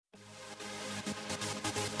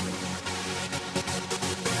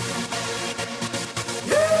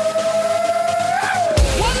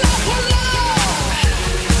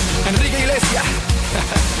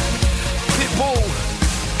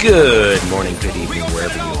Good morning, good evening,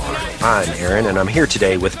 wherever you are. I'm Aaron, and I'm here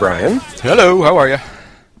today with Brian. Hello, how are you?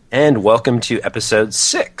 And welcome to episode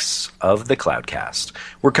 6 of the Cloudcast.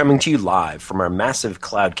 We're coming to you live from our massive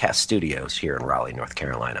Cloudcast studios here in Raleigh, North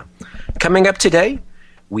Carolina. Coming up today,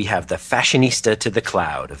 we have the fashionista to the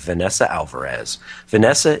cloud, Vanessa Alvarez.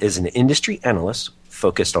 Vanessa is an industry analyst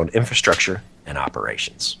focused on infrastructure and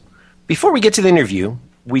operations. Before we get to the interview,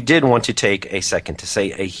 we did want to take a second to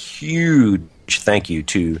say a huge thank you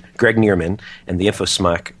to Greg Neerman and the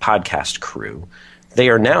InfoSmack podcast crew. They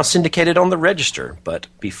are now syndicated on the Register, but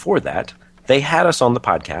before that, they had us on the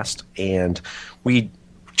podcast, and we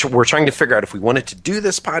were trying to figure out if we wanted to do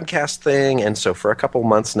this podcast thing, and so for a couple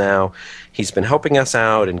months now, he's been helping us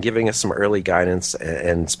out and giving us some early guidance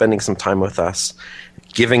and spending some time with us,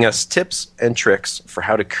 giving us tips and tricks for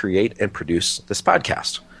how to create and produce this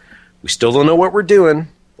podcast. We still don't know what we're doing,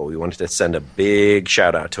 but we wanted to send a big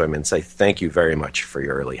shout out to him and say thank you very much for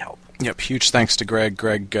your early help. Yep, huge thanks to Greg.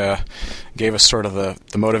 Greg gave us sort of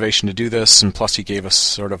the motivation to do this, and plus he gave us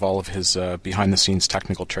sort of all of his behind-the-scenes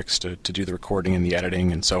technical tricks to do the recording and the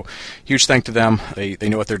editing, and so huge thanks to them. They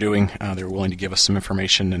know what they're doing. They were willing to give us some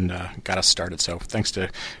information and got us started. So thanks to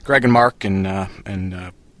Greg and Mark,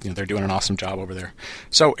 and they're doing an awesome job over there.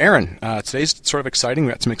 So, Aaron, today's sort of exciting.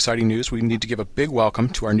 We got some exciting news. We need to give a big welcome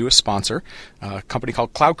to our newest sponsor, a company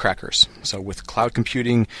called Cloudcrackers. So, with cloud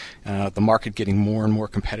computing, the market getting more and more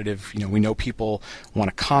competitive, we know people want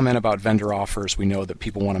to comment about vendor offers. We know that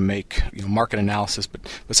people want to make market analysis, but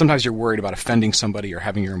sometimes you're worried about offending somebody or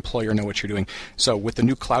having your employer know what you're doing. So, with the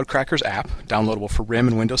new Cloudcrackers app, downloadable for RIM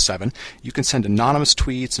and Windows 7, you can send anonymous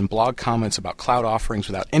tweets and blog comments about cloud offerings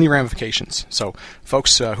without any ramifications. So,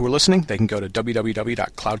 folks who are listening, they can go to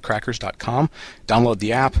www.cloudcrackers.com, download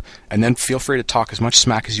the app, and then feel free to talk as much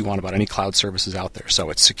smack as you want about any cloud services out there. So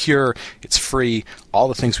it's secure, it's free, all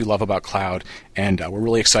the things we love about cloud, and we're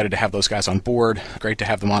really excited to have those guys on board. Great to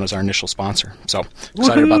have them on as our initial sponsor. So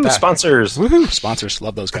excited about that. Sponsors! Woohoo! Sponsors,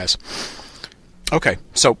 love those guys. Okay,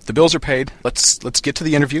 so the bills are paid. Let's get to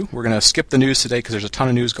the interview. We're going to skip the news today because there's a ton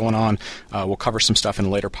of news going on. We'll cover some stuff in a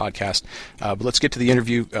later podcast. But let's get to the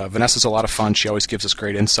interview. Vanessa's a lot of fun. She always gives us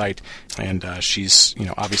great insight, and she's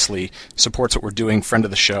obviously supports what we're doing, friend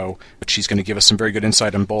of the show. But she's going to give us some very good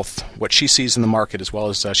insight on both what she sees in the market as well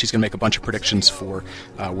as she's going to make a bunch of predictions for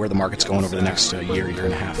where the market's going over the next year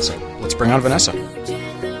and a half. So let's bring on Vanessa.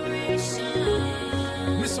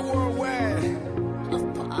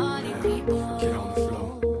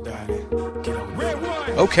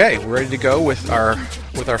 Okay, we're ready to go with our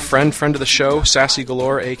friend of the show, Sassy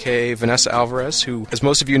Galore, a.k.a. Vanessa Alvarez, who, as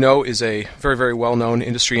most of you know, is a very, very well-known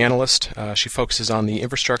industry analyst. She focuses on the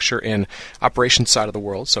infrastructure and operations side of the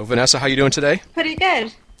world. So, Vanessa, how you doing today? Pretty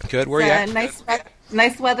good. Good. Where are you at?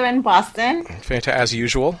 Nice weather in Boston. Fantastic, as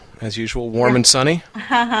usual, warm and sunny.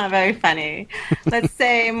 Very funny. Let's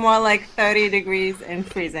say more like 30 degrees and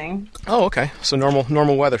freezing. Oh, okay. So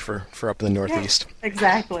normal weather for up in the Northeast. Yeah,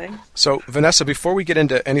 exactly. So, Vanessa, before we get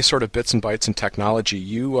into any sort of bits and bytes in technology,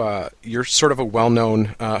 you're sort of a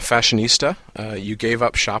well-known fashionista. You gave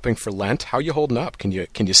up shopping for Lent. How are you holding up? Can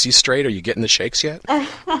you see straight? Are you getting the shakes yet?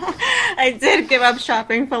 I did give up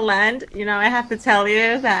shopping for Lent. I have to tell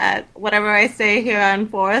you that whatever I say here on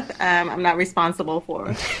forth, I'm not responsible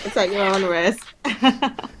for. It's at your own risk.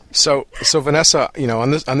 So Vanessa,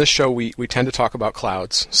 on this show we tend to talk about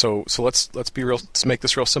clouds. So let's be real. Let's make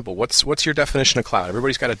this real simple. What's your definition of cloud?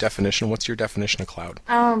 Everybody's got a definition. What's your definition of cloud?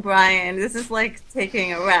 Oh, Brian, this is like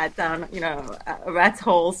taking a rat down, a rat's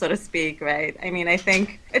hole, so to speak, right? I mean, I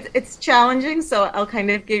think it's challenging. So I'll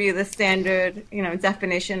kind of give you the standard,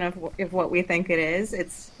 definition of what we think it is.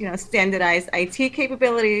 It's standardized IT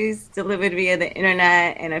capabilities delivered via the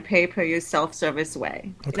internet in a pay-per-use self-service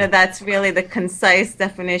way. Okay. That's really the concise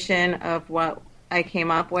definition of what I came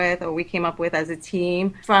up with, or we came up with as a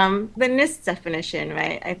team from the NIST definition,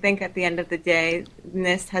 right? I think at the end of the day,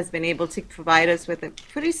 NIST has been able to provide us with a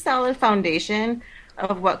pretty solid foundation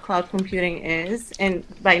of what cloud computing is. And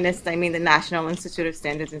by NIST, I mean the National Institute of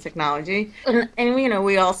Standards and Technology. And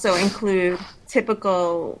we also include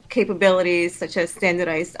typical capabilities such as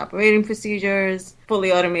standardized operating procedures,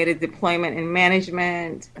 fully automated deployment and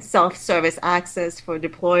management, self-service access for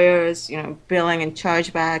deployers, billing and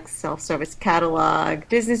chargebacks, self-service catalog,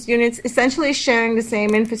 business units essentially sharing the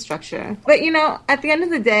same infrastructure. But, at the end of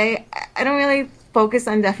the day, I don't really focus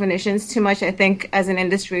on definitions too much. I think as an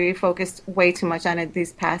industry, we focused way too much on it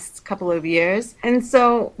these past couple of years. And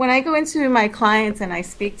so when I go into my clients and I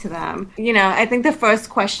speak to them, I think the first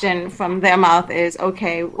question from their mouth is,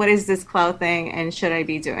 okay, what is this cloud thing and should I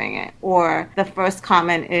be doing it? Or the first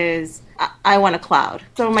comment is, I want a cloud.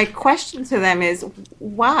 So my question to them is,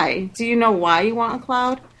 why? Do you know why you want a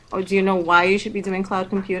cloud? Or do you know why you should be doing cloud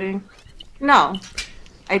computing? No.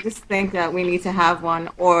 I just think that we need to have one,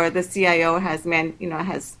 or the CIO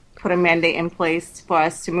has put a mandate in place for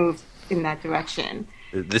us to move in that direction.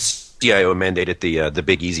 This CIO mandated the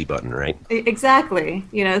big easy button, right? Exactly.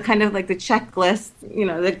 Kind of like the checklist,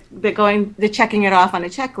 they're checking it off on a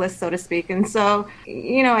checklist, so to speak. And so,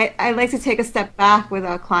 I like to take a step back with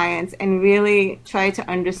our clients and really try to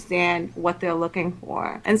understand what they're looking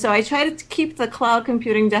for. And so I try to keep the cloud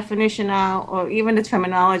computing definition out, or even the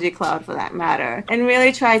terminology cloud for that matter, and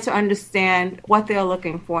really try to understand what they're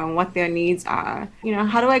looking for and what their needs are.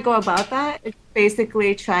 How do I go about that? It's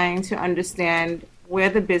basically trying to understand where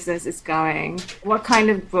the business is going, what kind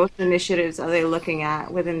of growth initiatives are they looking at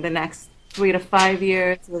within the next 3 to 5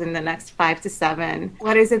 years, within the next 5 to 7.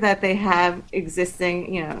 What is it that they have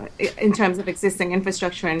existing, in terms of existing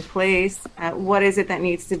infrastructure in place? What is it that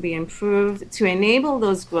needs to be improved to enable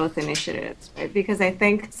those growth initiatives, right? Because I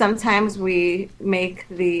think sometimes we make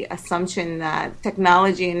the assumption that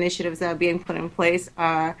technology initiatives that are being put in place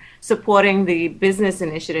are supporting the business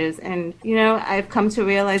initiatives. And, I've come to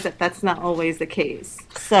realize that that's not always the case.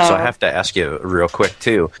 So I have to ask you real quick,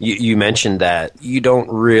 too. You mentioned that you don't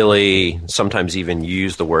really sometimes even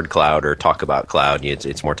use the word cloud or talk about cloud.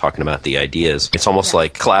 It's more talking about the ideas. It's almost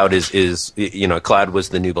like cloud is cloud was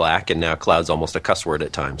the new black, and now cloud's almost a cuss word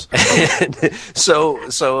at times. So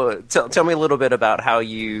tell me a little bit about how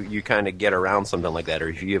you kind of get around something like that, or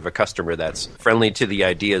if you have a customer that's friendly to the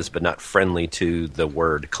ideas but not friendly to the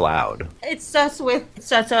word cloud. It starts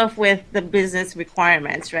off with the business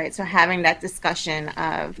requirements, right? So having that discussion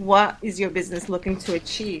of what is your business looking to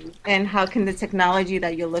achieve, and how can the technology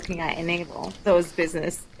that you're looking at enable those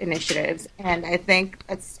business initiatives. And I think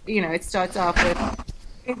it starts off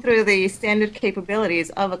with through the standard capabilities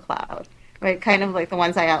of a cloud, right? Kind of like the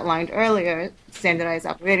ones I outlined earlier: standardized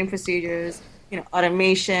operating procedures,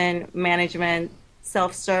 automation, management,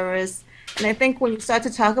 self-service. And I think when you start to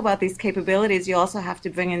talk about these capabilities, you also have to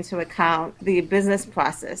bring into account the business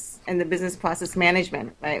process and the business process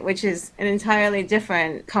management, right? Which is an entirely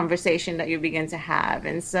different conversation that you begin to have.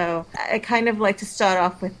 And so I kind of like to start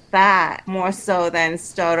off with that more so than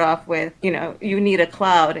start off with, you need a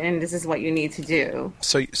cloud and this is what you need to do.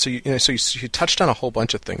 So you touched on a whole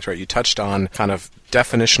bunch of things, right? You touched on kind of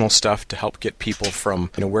definitional stuff to help get people from,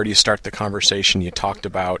 where do you start the conversation? You talked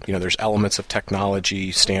about, there's elements of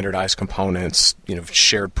technology, standardized components,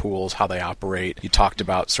 shared pools, how they operate. You talked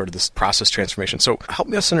about sort of this process transformation. So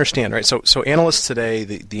help us understand, right? So analysts today,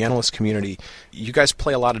 the analyst community, you guys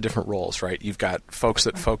play a lot of different roles, right? You've got folks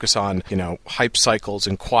that focus on, hype cycles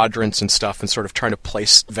and quadrants and stuff, and sort of trying to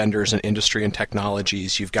place vendors in industry and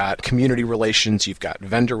technologies. You've got community relations, you've got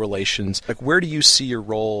vendor relations. Like, where do you see your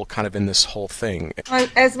role kind of in this whole thing? Well,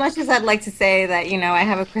 as much as I'd like to say that, I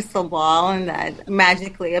have a crystal ball and that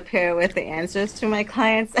magically appear with the answers to my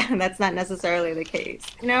clients, that's not necessarily the case.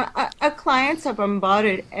 Our clients are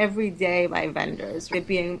bombarded every day by vendors. They're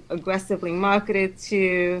being aggressively marketed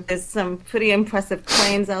to. There's some pretty impressive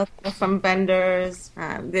claims out there from vendors.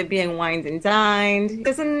 They're being wined and dined.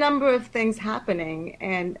 There's a number of things happening,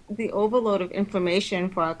 and the overload of information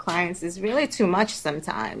for our clients is really too much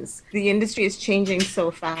sometimes. The industry is changing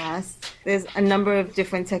so fast. There's a number of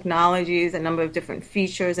different technologies, a number of different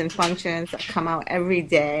features and functions that come out every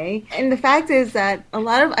day. And the fact is that a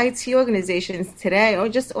lot of IT organizations today, or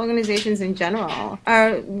just organizations in general,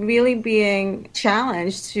 are really being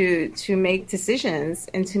challenged to make decisions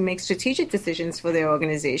and to make strategic decisions for their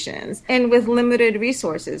organizations, and with limited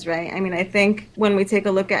resources, right? I mean, I think when we take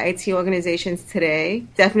a look at IT organizations today,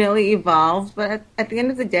 definitely evolved, but at the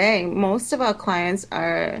end of the day, most of our clients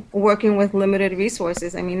are working with limited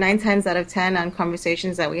resources. I mean, 9 times out of 10 on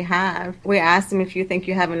conversations that we have, we ask them if you think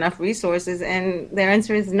you have enough resources, and their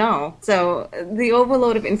answer is no. So the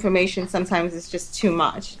overload of information sometimes is just too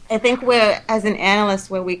much. I think as an analyst,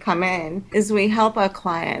 where we come in is we help our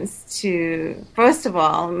clients to, first of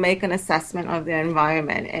all, make an assessment of their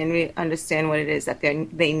environment and we understand what it is that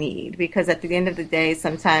they need. Because at the end of the day,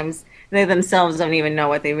 sometimes they themselves don't even know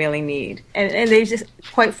what they really need. And they just,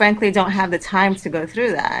 quite frankly, don't have the time to go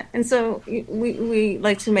through that. And so we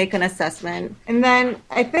like to make an assessment. And then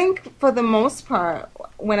I think for the most part,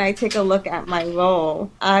 when I take a look at my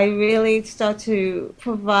role, I really start to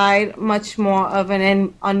provide much more of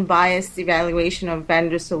an unbiased evaluation of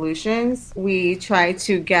vendor solutions. We try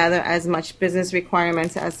to gather as much business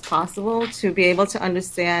requirements as possible to be able to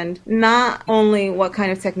understand not only what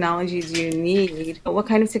kind of technology do you need, but what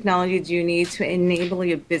kind of technology do you need to enable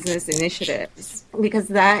your business initiatives? Because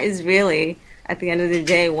that is really, at the end of the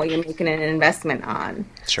day, what you're making an investment on.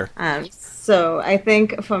 Sure. So I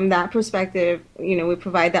think from that perspective, we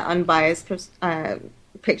provide that unbiased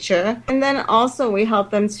picture. And then also we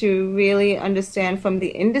help them to really understand from the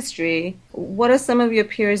industry, what are some of your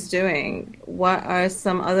peers doing? What are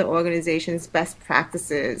some other organizations' best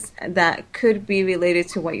practices that could be related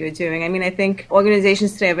to what you're doing? I mean, I think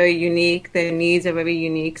organizations today are very unique. Their needs are very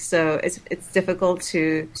unique. So it's difficult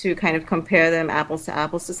to kind of compare them apples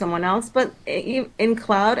to someone else. But in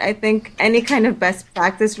cloud, I think any kind of best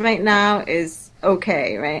practice right now is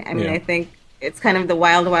okay, right? I mean, I think it's kind of the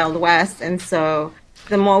wild, wild west. And so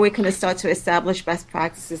the more we can start to establish best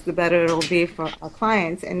practices, the better it'll be for our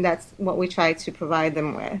clients. And that's what we try to provide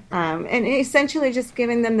them with. And essentially just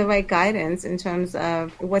giving them the right guidance in terms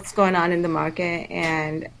of what's going on in the market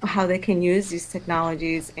and how they can use these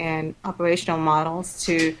technologies and operational models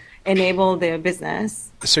to enable their business.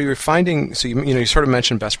 So you're finding, you sort of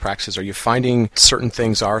mentioned best practices. Are you finding certain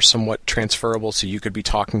things are somewhat transferable? So you could be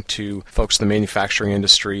talking to folks in the manufacturing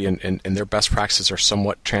industry and their best practices are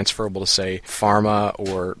somewhat transferable to, say, pharma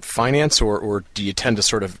or finance, or do you tend to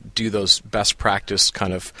sort of do those best practice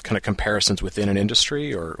kind of comparisons within an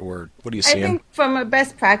industry, or what do you see? I think from a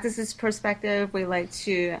best practices perspective, we like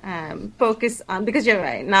to focus on, because you're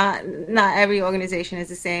right, not every organization is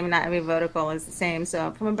the same, not every vertical is the same.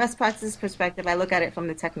 So from a best practices perspective, I look at it from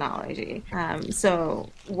the technology. So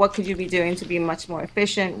what could you be doing to be much more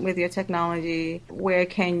efficient with your technology? Where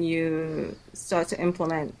can you start to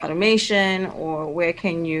implement automation, or where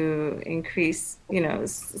can you increase,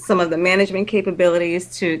 some of the management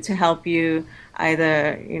capabilities to help you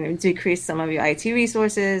either, decrease some of your IT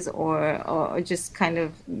resources or just kind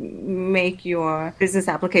of make your business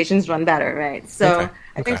applications run better, right? So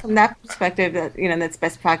I think from that perspective that, that's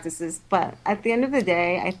best practices. But at the end of the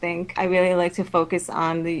day, I think I really like to focus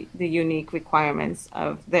on the unique requirements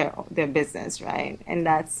of their business, right? And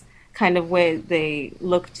that's kind of where they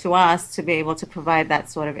look to us to be able to provide that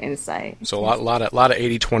sort of insight. So a lot of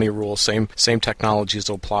 80-20 rules. Same technologies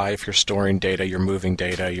will apply if you're storing data, you're moving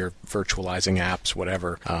data, you're virtualizing apps,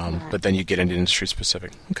 whatever. But then you get into industry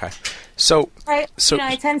specific. Okay. So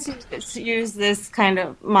I tend to use this kind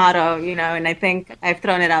of motto, and I think I've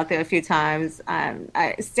thrown it out there a few times.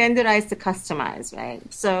 I standardize to customize, right?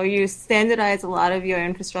 So you standardize a lot of your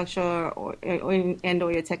infrastructure or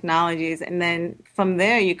your technologies, and then from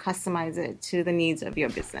there you customize it to the needs of your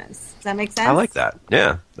business. Does that make sense? I like that.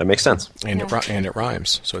 Yeah, that makes sense. And it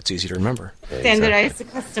rhymes, so it's easy to remember. Standardize to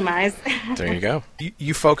customize. There you go.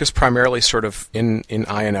 You focus primarily sort of in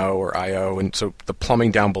I&O or I/O, and so the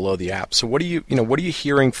plumbing down below the app. So what are you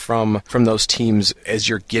hearing from those teams as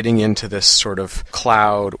you're getting into this sort of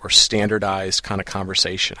cloud or standardized kind of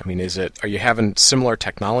conversation? I mean, are you having similar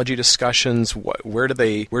technology discussions? Where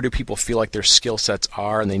do people feel like their skill sets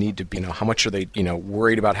are, and they need to be? How much are they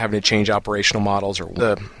worried about having to change operational models, or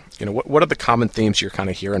what are the common themes you're kind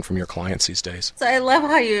of hearing from your clients these days? So I love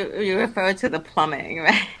how you refer to the plumbing,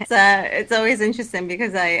 right? It's always interesting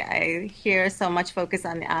because I hear so much focus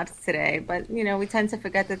on the apps today, but we tend to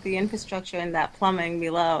forget that the infrastructure and that plumbing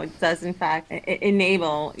below does in fact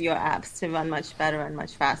enable your apps to run much better and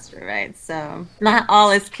much faster, right? So not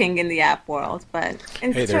all is king in the app world, but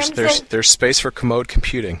there's space for commode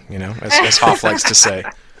computing, as Hoff likes to say.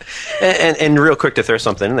 And real quick to throw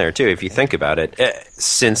something in there too, if you think about it,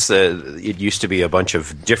 since it used to be a bunch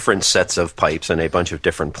of different sets of pipes and a bunch of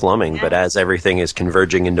different plumbing, but as everything is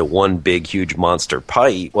converging into one big, huge monster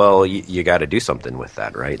pipe, well, you got to do something with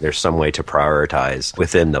that, right? There's some way to prioritize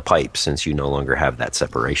within the pipe since you no longer have that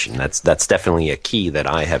separation. That's definitely a key that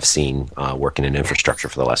I have seen working in infrastructure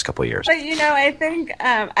for the last couple of years. But I think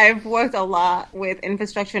I've worked a lot with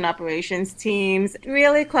infrastructure and operations teams.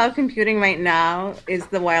 Really, cloud computing right now is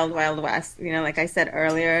the wild west. Like I said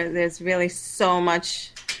earlier, there's really so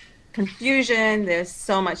much confusion. There's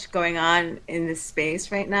so much going on in this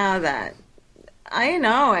space right now that I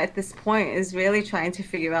know at this point is really trying to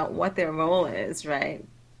figure out what their role is, right?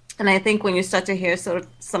 And I think when you start to hear sort of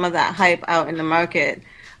some of that hype out in the market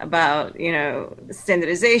about,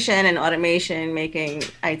 standardization and automation making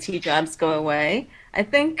IT jobs go away, I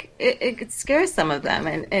think it scares some of them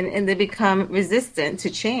and they become resistant to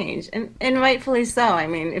change. And rightfully so. I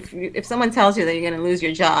mean, if someone tells you that you're going to lose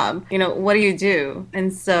your job, what do you do?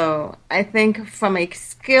 And so I think from a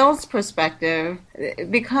skills perspective, it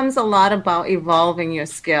becomes a lot about evolving your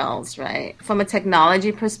skills, right? From a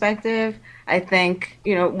technology perspective, I think,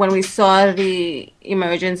 when we saw the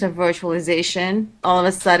emergence of virtualization, all of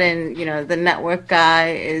a sudden, the network guy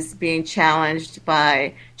is being challenged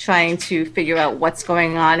by trying to figure out what's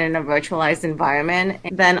going on in a virtualized environment.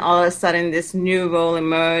 And then all of a sudden, this new role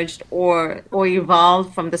emerged or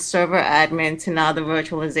evolved from the server admin to now the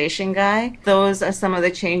virtualization guy. Those are some of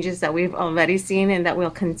the changes that we've already seen and that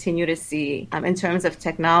we'll continue to see in terms of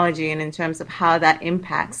technology and in terms of how that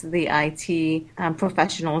impacts the IT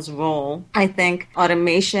professional's role. I think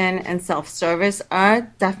automation and self-service are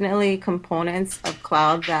definitely components of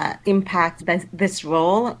cloud that impact this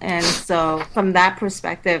role. And so from that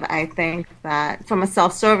perspective, I think that from a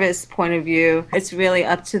self-service point of view, it's really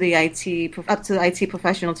up to the IT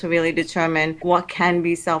professional to really determine what can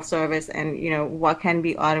be self-service and, what can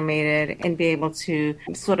be automated and be able to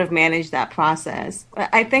sort of manage that process.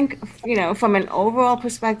 I think, from an overall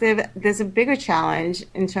perspective, there's a bigger challenge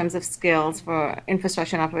in terms of skills for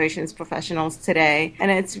infrastructure and operations professionals today. And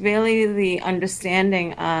it's really the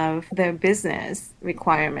understanding of their business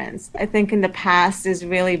requirements. I think in the past there's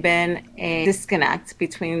really been a disconnect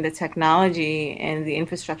between the technology and the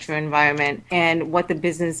infrastructure environment and what the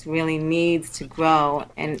business really needs to grow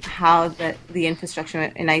and how the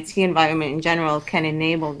infrastructure and IT environment in general can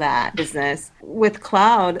enable that business. With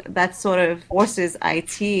cloud, that sort of forces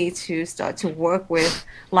IT to start to work with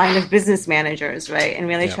line of business managers, right? And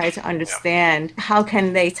really try to understand how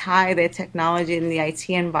can they tie their technology in the IT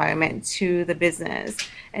environment to the business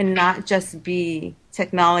and not just be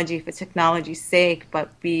technology for technology's sake,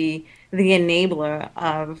 but be the enabler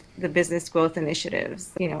of the business growth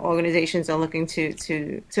initiatives, organizations are looking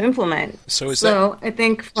to implement. So I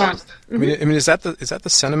think from is that the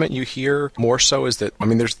sentiment you hear more so? Is that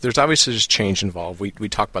there's obviously just change involved. We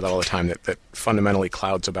talk about that all the time. That fundamentally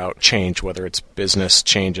cloud's about change, whether it's business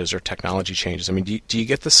changes or technology changes. Do you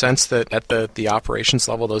get the sense that at the operations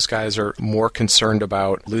level, those guys are more concerned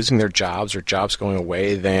about losing their jobs or jobs going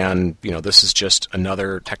away than this is just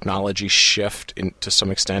another technology shift to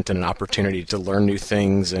some extent and an opportunity to learn new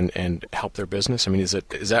things and help their business?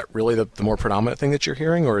 Is that really the more predominant thing that you're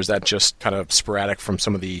hearing, or is that just kind of sporadic from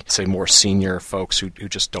some of the, say, more senior folks who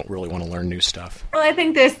just don't really want to learn new stuff? Well, I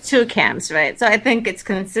think there's two camps, right? So I think it's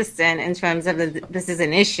consistent in terms of this is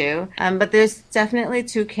an issue, but there's definitely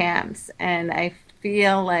two camps, and I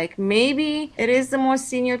feel like maybe it is the more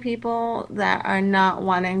senior people that are not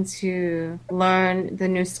wanting to learn the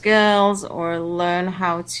new skills or learn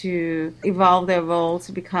how to evolve their role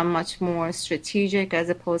to become much more strategic as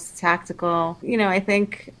opposed to tactical. I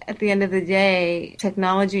think at the end of the day,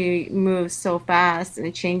 technology moves so fast and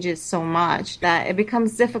it changes so much that it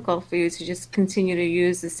becomes difficult for you to just continue to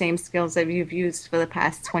use the same skills that you've used for the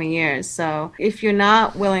past 20 years. So if you're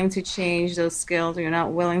not willing to change those skills or you're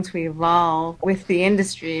not willing to evolve with the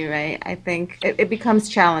industry, right, I think it becomes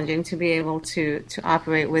challenging to be able to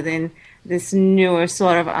operate within this newer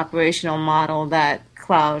sort of operational model that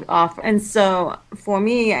cloud offers. And so for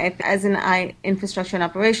me, as an infrastructure and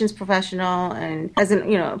operations professional and as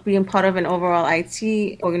being part of an overall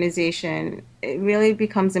IT organization, it really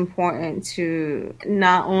becomes important to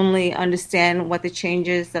not only understand what the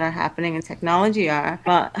changes that are happening in technology are,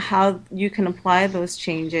 but how you can apply those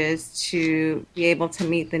changes to be able to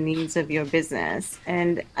meet the needs of your business.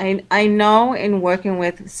 And I know in working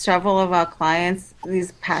with several of our clients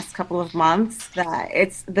these past couple of months that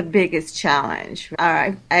it's the biggest challenge.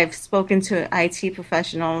 I've spoken to IT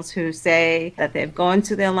professionals who say that they've gone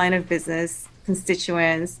to their line of business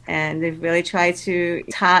constituents and they've really tried to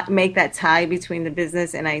make that tie between the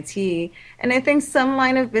business and IT. And I think some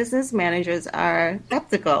line of business managers are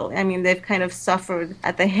skeptical. They've kind of suffered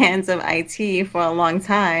at the hands of IT for a long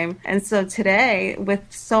time. And so today, with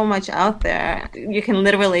so much out there, you can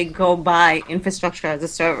literally go buy infrastructure as a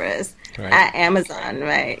service. Right. At Amazon,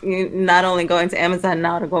 right? You're not only going to Amazon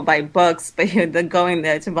now to go buy books, but you're going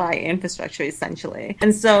there to buy infrastructure essentially.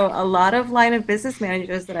 And so a lot of line of business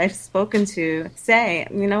managers that I've spoken to say,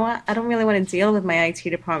 you know what, I don't really want to deal with my IT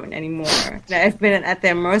department anymore. I've been at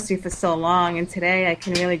their mercy for so long, and today I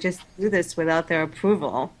can really just do this without their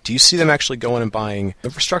approval. Do you see them actually going and buying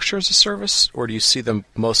infrastructure as a service, or do you see them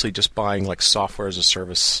mostly just buying like software as a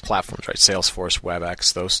service platforms, right? Salesforce,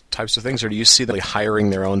 WebEx, those types of things, or do you see them hiring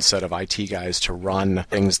their own set of IT guys to run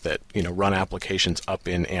things that, run applications up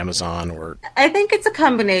in Amazon? Or I think it's a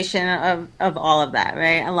combination of all of that,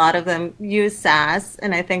 right? A lot of them use SaaS,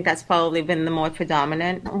 and I think that's probably been the more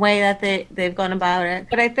predominant way that they've gone about it.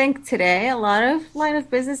 But I think today a lot of line of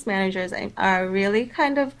business managers are really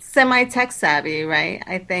kind of semi-tech savvy, right?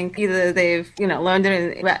 I think either they've, learned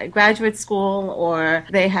it in graduate school or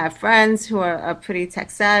they have friends who are pretty tech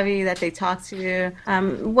savvy that they talk to.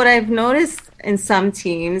 What I've noticed in some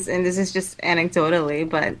teams, and this is just anecdotally,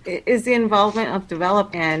 but is the involvement of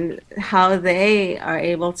development and how they are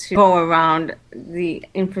able to go around the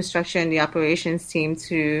infrastructure and the operations team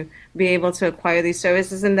to be able to acquire these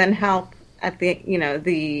services and then help at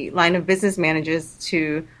the line of business managers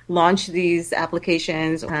to launch these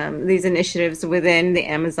applications, these initiatives within the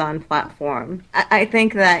Amazon platform. I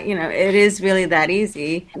think that, it is really that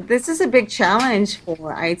easy. This is a big challenge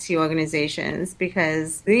for IT organizations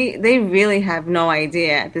because they really have no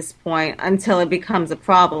idea at this point until it becomes a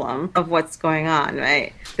problem of what's going on,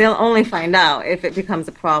 right? They'll only find out if it becomes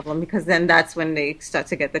a problem because then that's when they start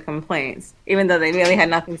to get the complaints, even though they really had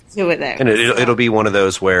nothing to do with it. And it'll be one of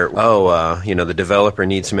those where, the developer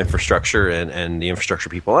needs some infrastructure and the infrastructure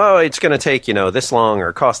people, it's going to take, this long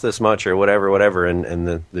or cost this much or whatever. And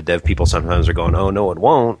the dev people sometimes are going, oh, no, it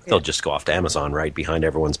won't. Yeah. They'll just go off to Amazon right behind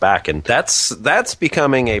everyone's back. And that's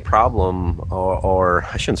becoming a problem, or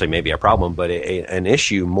I shouldn't say maybe a problem, but an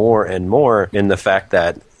issue more and more in the fact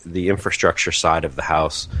that the infrastructure side of the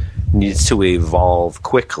house needs to evolve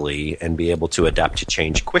quickly and be able to adapt to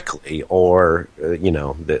change quickly, or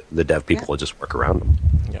the dev people will just work around them.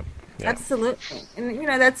 Yep. Yeah. Absolutely. And,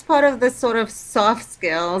 that's part of the sort of soft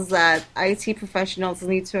skills that IT professionals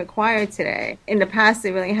need to acquire today. In the past,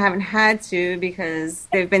 they really haven't had to because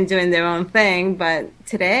they've been doing their own thing. But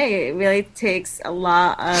today, it really takes a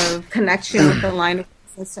lot of connection with the line of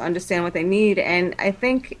business to understand what they need. And I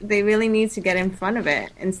think they really need to get in front of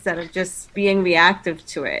it instead of just being reactive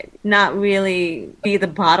to it, not really be the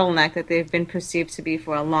bottleneck that they've been perceived to be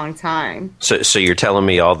for a long time. So you're telling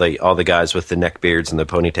me all the guys with the neck beards and the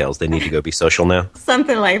ponytails, they need to go be social now?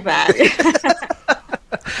 Something like that.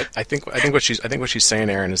 I think what she's saying,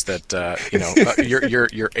 Aaron, is that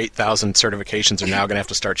your 8,000 certifications are now going to have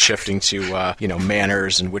to start shifting to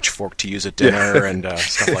manners and which fork to use at dinner and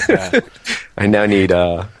stuff like that. I now need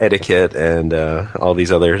etiquette and all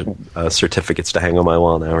these other certificates to hang on my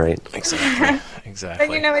wall now, right?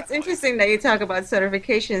 Exactly. But it's interesting that you talk about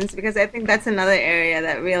certifications because I think that's another area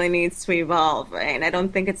that really needs to evolve, right? And I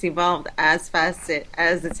don't think it's evolved as fast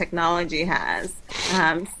as the technology has.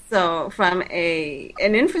 So from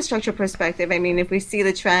an infrastructure perspective, if we see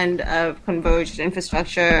the trend of converged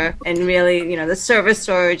infrastructure and really, the server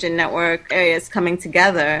storage and network areas coming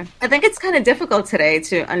together, I think it's kind of difficult today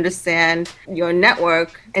to understand your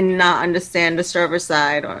network and not understand the server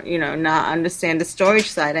side or, not understand the storage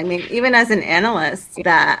side. Even as an analyst,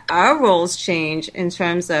 that our roles change in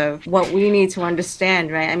terms of what we need to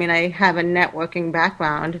understand, right? I have a networking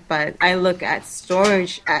background, but I look at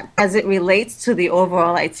storage as it relates to the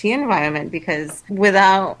overall IT environment because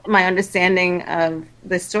without my understanding of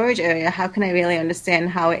the storage area, how can I really understand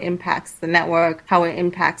how it impacts the network, how it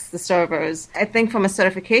impacts the servers? I think from a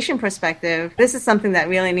certification perspective, this is something that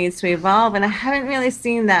really needs to evolve, and I haven't really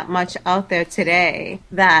seen that much out there today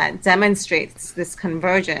that demonstrates this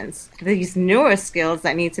convergence, these newer skills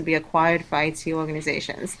that need to be acquired by IT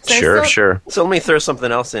organizations. So sure. So let me throw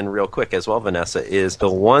something else in real quick as well, Vanessa, is the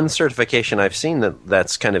one certification I've seen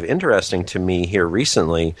that's kind of interesting to me here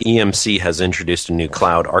recently. EMC has introduced a new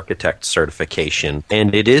cloud architect certification,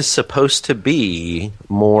 and it is supposed to be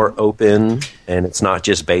more open, and it's not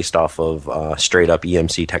just based off of straight up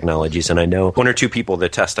EMC technologies. And I know one or two people, the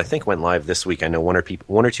test I think went live this week. I know one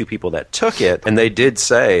or two people that took it, and they did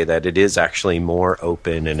say that it is actually more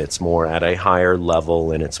open and it's more at a higher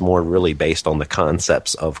level and it's more really based on the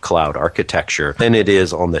concepts of cloud architecture than it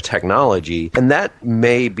is on the technology. And that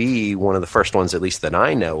may be one of the first ones, at least that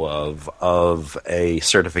I know of a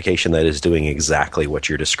certification that is doing exactly what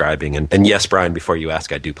you're describing. And yes, Brian, before you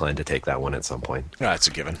ask, I do plan to take that one at some point. That's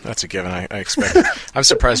a given. I expect it. I'm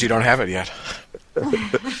surprised you don't have it yet.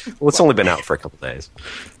 Well, it's only been out for a couple days.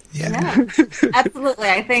 Yeah, absolutely.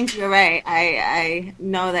 I think you're right. I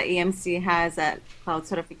know that EMC has that cloud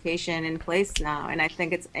certification in place now, and I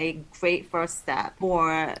think it's a great first step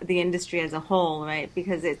for the industry as a whole, right?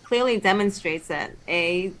 Because it clearly demonstrates that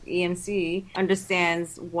EMC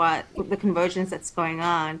understands what the convergence that's going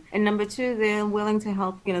on, and number two, they're willing to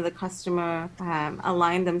help the customer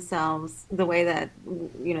align themselves the way that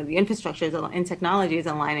the infrastructure and technology is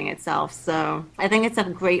aligning itself. So I think it's a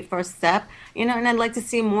great first step, and I'd like to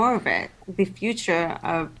see more of it. The future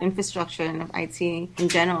of infrastructure and of IT in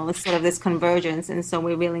general is sort of this convergence, and so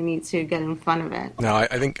we really need to get in front of it. No, I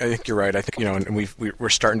think you're right. I think and we're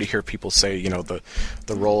starting to hear people say the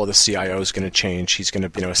role of the CIO is going to change. He's going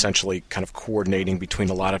to essentially kind of coordinating between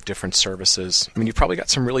a lot of different services. You've probably got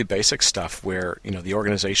some really basic stuff where the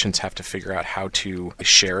organizations have to figure out how to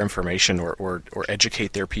share information or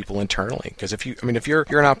educate their people internally. Because if you're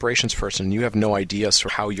an operations person, you have no idea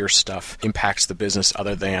sort of how your stuff impacts the business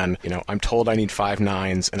other than I'm told I need 5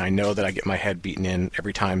 nines, and I know that I get my head beaten in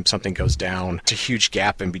every time something goes down. It's a huge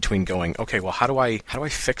gap in between going, okay, well, how do I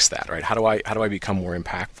fix that, right? How do I become more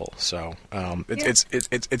impactful? So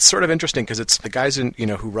it's sort of interesting because it's the guys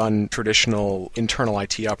who run traditional internal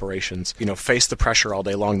IT operations, face the pressure all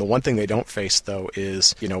day long. The one thing they don't face though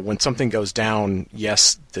is, when something goes down,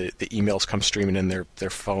 yes, the emails come streaming in, their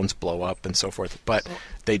phones blow up and so forth, but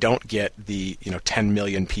they don't get the 10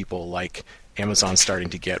 million people like Amazon's starting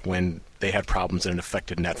to get when they had problems and it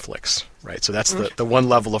affected Netflix, right? So that's the one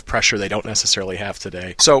level of pressure they don't necessarily have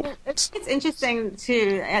today. So it's interesting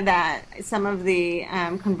too that some of the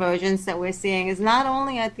convergence that we're seeing is not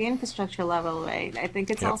only at the infrastructure level, right? I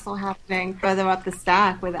think it's also happening further up the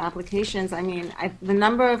stack with applications. I mean, the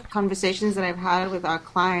number of conversations that I've had with our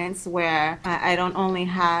clients where I don't only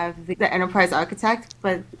have the enterprise architect,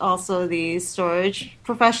 but also the storage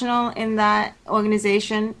professional in that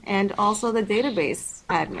organization and also the database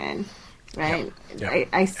admin. Right. Yep.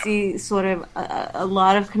 I see sort of a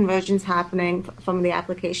lot of convergence happening from the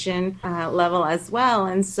application level as well.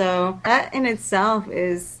 And so that in itself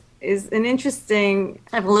is an interesting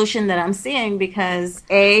evolution that I'm seeing because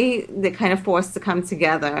they're kind of forced to come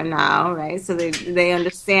together now, right? So they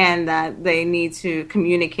understand that they need to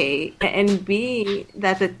communicate, and B,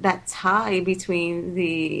 that tie between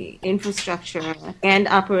the infrastructure and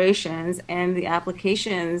operations and the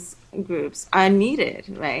applications groups are needed,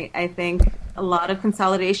 right? I think a lot of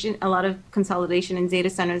consolidation in data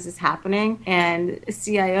centers is happening, and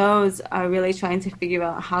CIOs are really trying to figure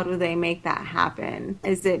out how do they make that happen.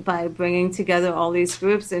 Is it by bringing together all these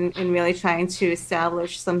groups and really trying to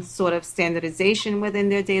establish some sort of standardization within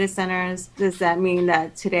their data centers? Does that mean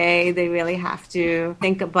that today they really have to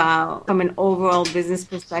think about, from an overall business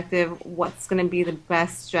perspective, what's going to be the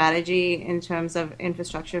best strategy in terms of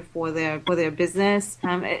infrastructure for their business?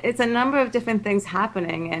 It's a number of different things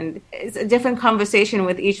happening, and it's a different conversation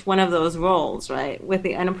with each one of those roles, right? With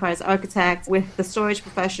the enterprise architect, with the storage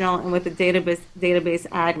professional, and with the database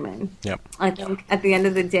admin. Yep. I think at the end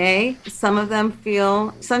of the day, some of them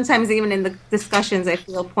feel, sometimes even in the discussions, I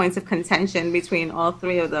feel points of contention between all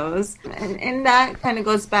three of those. And that kind of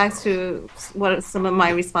goes back to what are some of my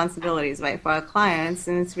responsibilities, right, for our clients,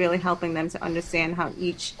 and it's really helping them to understand how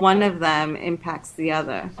each one of them impacts the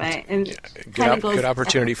other, right? And good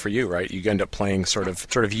opportunity for you, right? You end up playing sort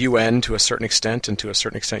of UN to a certain extent, and to a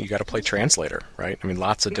certain extent you got to play translator, right? I mean,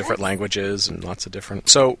 lots of different languages and lots of different...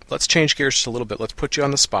 So let's change gears just a little bit. Let's put you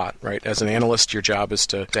on the spot, right? As an analyst, your job is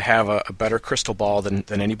to have a better crystal ball than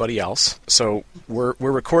anybody else. So we're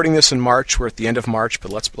recording this in March. We're at the end of March,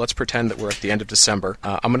 but let's pretend that we're at the end of December.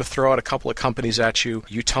 I'm going to throw out a couple of companies at you.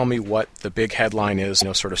 You tell me what the big headline is,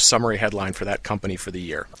 sort of summary headline for that company for the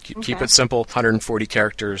year. Keep it simple, 140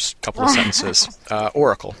 characters, couple of sentences.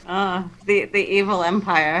 Oracle. The evil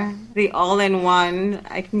empire, the all-in-one.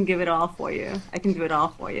 I can give it all for you. I can do it all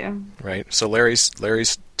for you. Right. So Larry's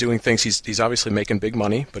doing things. He's obviously making big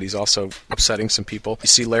money, but he's also upsetting some people. You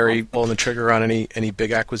see Larry pulling the trigger on any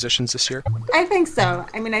big acquisitions this year? I think so.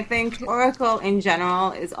 I mean, I think Oracle in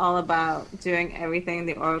general is all about doing everything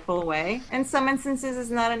the Oracle way. In some instances, it's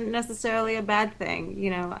not necessarily a bad thing.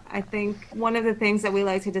 I think one of the things that we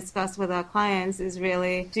like to discuss with our clients is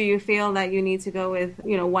really, do you feel that you need to go with,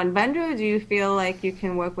 one vendor, or do you feel like you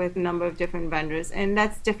can work with a number of different vendors? And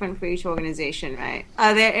that's different for each organization, right?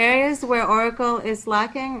 Are there areas where Oracle is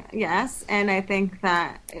lacking? Yes, and I think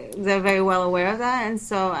that they're very well aware of that, and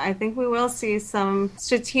so I think we will see some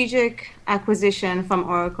strategic acquisition from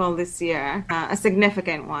Oracle this year, a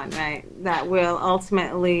significant one, right, that will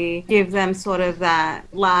ultimately give them sort of that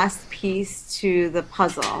last piece to the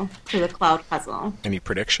puzzle, to the cloud puzzle. Any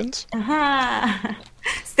predictions?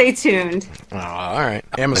 Stay tuned. Oh, all right.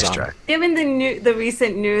 Amazon. Nice try. Given the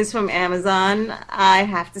recent news from Amazon, I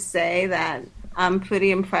have to say that I'm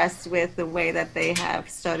pretty impressed with the way that they have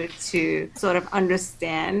started to sort of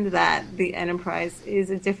understand that the enterprise is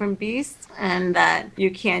a different beast and that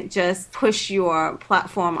you can't just push your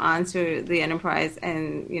platform onto the enterprise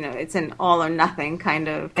and, it's an all or nothing kind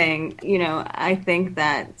of thing. I think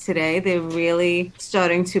that today they're really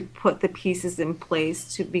starting to put the pieces in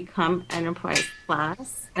place to become enterprise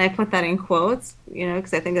class. And I put that in quotes,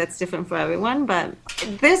 because I think that's different for everyone. But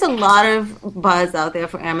there's a lot of buzz out there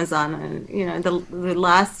for Amazon. And, the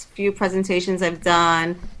last few presentations I've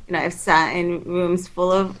done, I've sat in rooms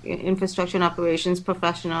full of infrastructure and operations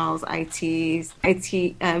professionals, VPs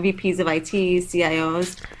of IT,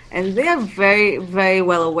 CIOs, and they are very, very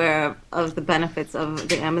well aware of the benefits of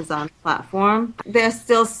the Amazon platform. There are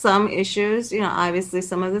still some issues, obviously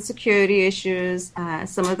some of the security issues,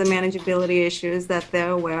 some of the manageability issues that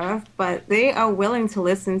they're aware of, but they are willing to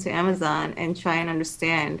listen to Amazon and try and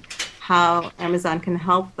understand how Amazon can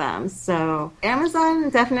help them. So Amazon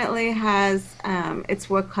definitely has its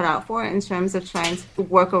work cut out for it in terms of trying to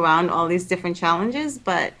work around all these different challenges,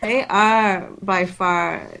 but they are by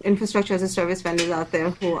far infrastructure as a service vendors out there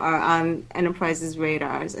who are on enterprises'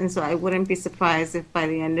 radars. And so I wouldn't be surprised if by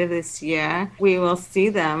the end of this year, we will see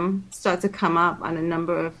them start to come up on a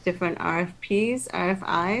number of different RFPs,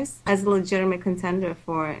 RFIs, as a legitimate contender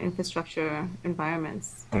for infrastructure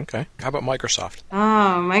environments. Okay. How about Microsoft? Oh,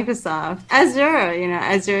 Microsoft. Azure,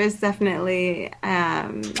 Azure is definitely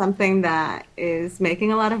something that is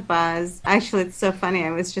making a lot of buzz. Actually, it's so funny.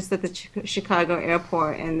 I was just at the Chicago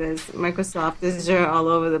airport and there's Microsoft Azure all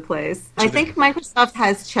over the place. I think Microsoft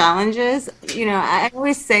has challenges. I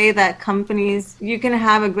always say that companies, you can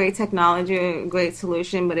have a great technology, a great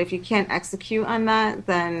solution, but if you can't execute on that,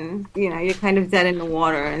 then, you're kind of dead in the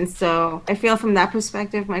water. And so I feel from that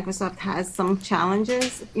perspective, Microsoft has some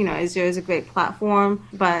challenges. Azure is a great platform,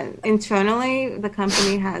 but internally, the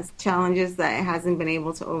company has challenges that it hasn't been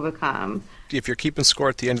able to overcome. If you're keeping score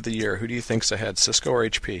at the end of the year, who do you think's ahead, Cisco or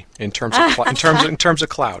HP, in terms of in terms of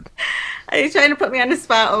cloud? Are you trying to put me on the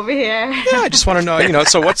spot over here? Yeah, I just want to know.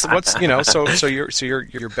 So what's so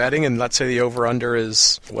you're betting, and let's say the over under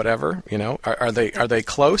is whatever. Are they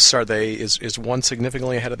close? Is one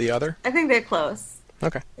significantly ahead of the other? I think they're close.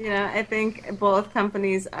 Okay. I think both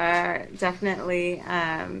companies are definitely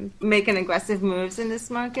making aggressive moves in this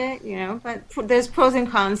market, but there's pros and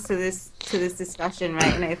cons to this discussion,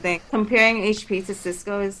 right? And I think comparing HP to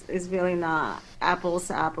Cisco is really not apples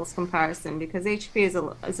to apples comparison, because HP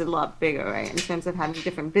is a lot bigger, right, in terms of having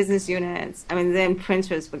different business units. I mean, then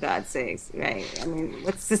printers, for God's sakes, right? I mean,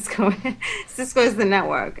 what's Cisco? Cisco is the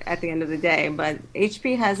network at the end of the day, but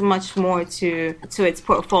HP has much more to its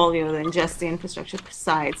portfolio than just the infrastructure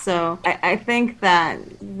side. So I think that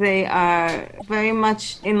they are very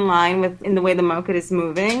much in line in the way the market is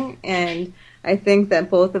moving, and I think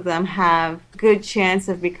that both of them have good chance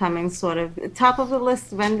of becoming sort of top of the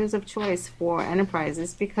list vendors of choice for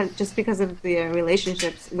enterprises because of their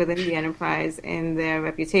relationships within the enterprise and their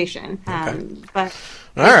reputation. Okay. But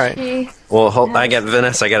all right. Well,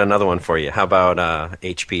 Vanessa, I got another one for you. How about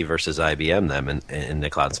HP versus IBM then in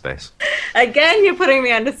the cloud space? Again, you're putting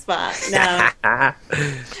me on the spot. No.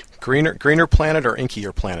 Greener planet or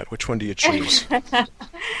inkier planet? Which one do you choose?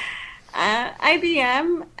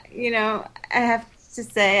 IBM, I have to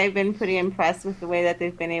say I've been pretty impressed with the way that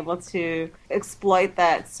they've been able to exploit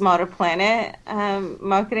that Smarter Planet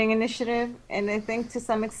marketing initiative. And I think to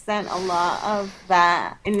some extent a lot of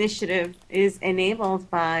that initiative is enabled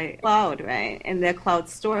by cloud, right, and their cloud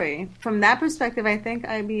story. From that perspective, I think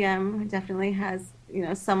IBM definitely has,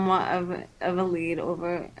 somewhat of a lead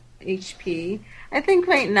over HP. I think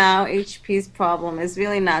right now HP's problem is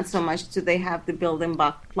really not so much do they have the building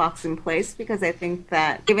blocks in place, because I think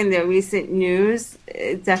that given their recent news,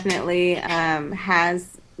 it definitely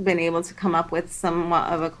has been able to come up with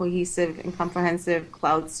somewhat of a cohesive and comprehensive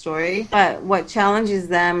cloud story. But what challenges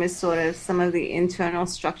them is sort of some of the internal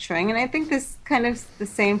structuring. And I think this kind of the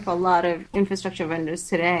same for a lot of infrastructure vendors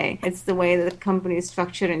today. It's the way that the company is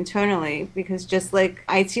structured internally, because just like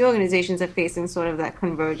IT organizations are facing sort of that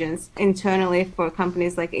convergence internally for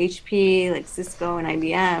companies like HP, like Cisco and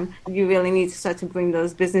IBM, you really need to start to bring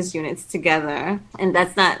those business units together. And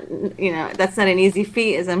that's not an easy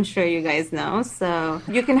feat, as I'm sure you guys know. So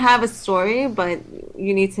you can have a story, but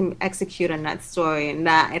you need to execute on that story. And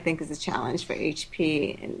that, I think, is a challenge for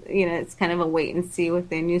HP. And, it's kind of a wait and see with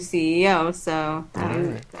their new CEO. So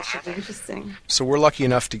that should be interesting. So we're lucky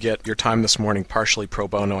enough to get your time this morning partially pro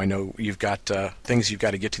bono. I know you've got things you've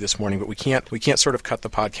got to get to this morning, but we can't sort of cut the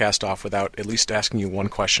podcast off without at least asking you one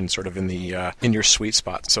question sort of in your sweet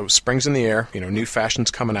spot. So spring's in the air, new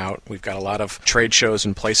fashion's coming out. We've got a lot of trade shows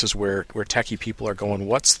and places where techie people are going,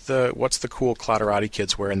 what's the cool Clouderati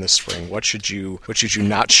kids wearing this spring? What should you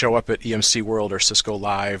not show up at EMC World or Cisco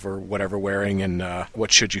Live or whatever wearing, and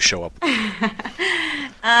what should you show up with?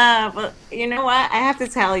 Well, you know what? I have to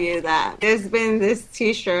tell you that there's been this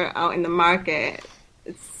T-shirt out in the market.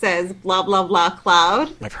 It says blah, blah, blah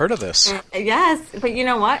cloud. I've heard of this. Yes, but you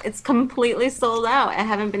know what? It's completely sold out. I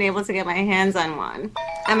haven't been able to get my hands on one.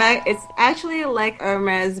 It's actually like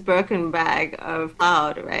Hermes Birkin bag of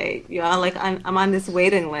cloud, right? I'm on this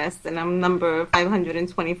waiting list, and I'm number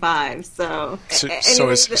 525. So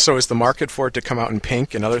is the market for it to come out in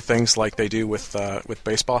pink and other things like they do with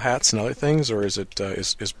baseball hats and other things, or is it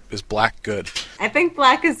is black good? I think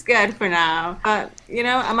black is good for now. But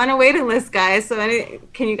I'm on a waiting list, guys. So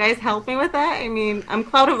can you guys help me with that? I mean, I'm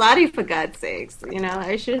Cloudavati, for God's sakes.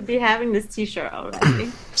 I should be having this T-shirt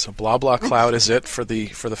already. So blah blah cloud is it for the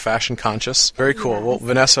fashion conscious. Very cool. Yes. Well,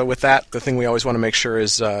 Vanessa, with that, the thing we always want to make sure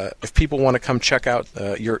is if people want to come check out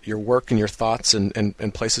your work and your thoughts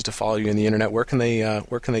and places to follow you in the internet, where can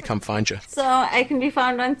they come find you? So I can be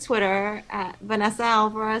found on Twitter at Vanessa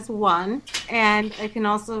Alvarez 1, and I can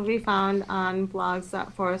also be found on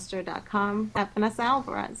blogs.forrester.com at Vanessa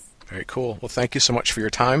Alvarez. Very cool. Well, thank you so much for your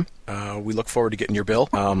time. We look forward to getting your bill.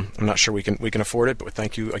 I'm not sure we can afford it, but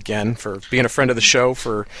thank you again for being a friend of the show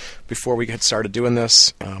before we get started doing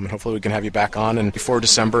this. And hopefully we can have you back on and before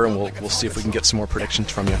December, and we'll see if we can get some more predictions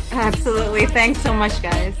from you. Absolutely. Thanks so much,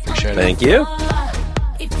 guys. Appreciate it. Thank you.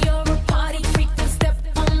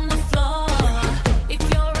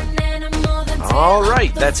 All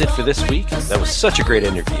right, that's it for this week. That was such a great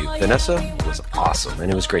interview. Vanessa was awesome, and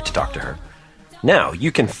it was great to talk to her. Now,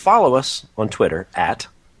 you can follow us on Twitter at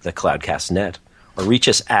TheCloudcastNet, or reach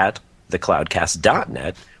us at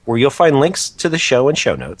thecloudcast.net, where you'll find links to the show and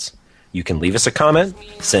show notes. You can leave us a comment,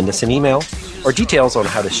 send us an email, or details on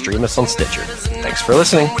how to stream us on Stitcher. Thanks for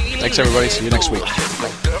listening. Thanks, everybody. See you next week.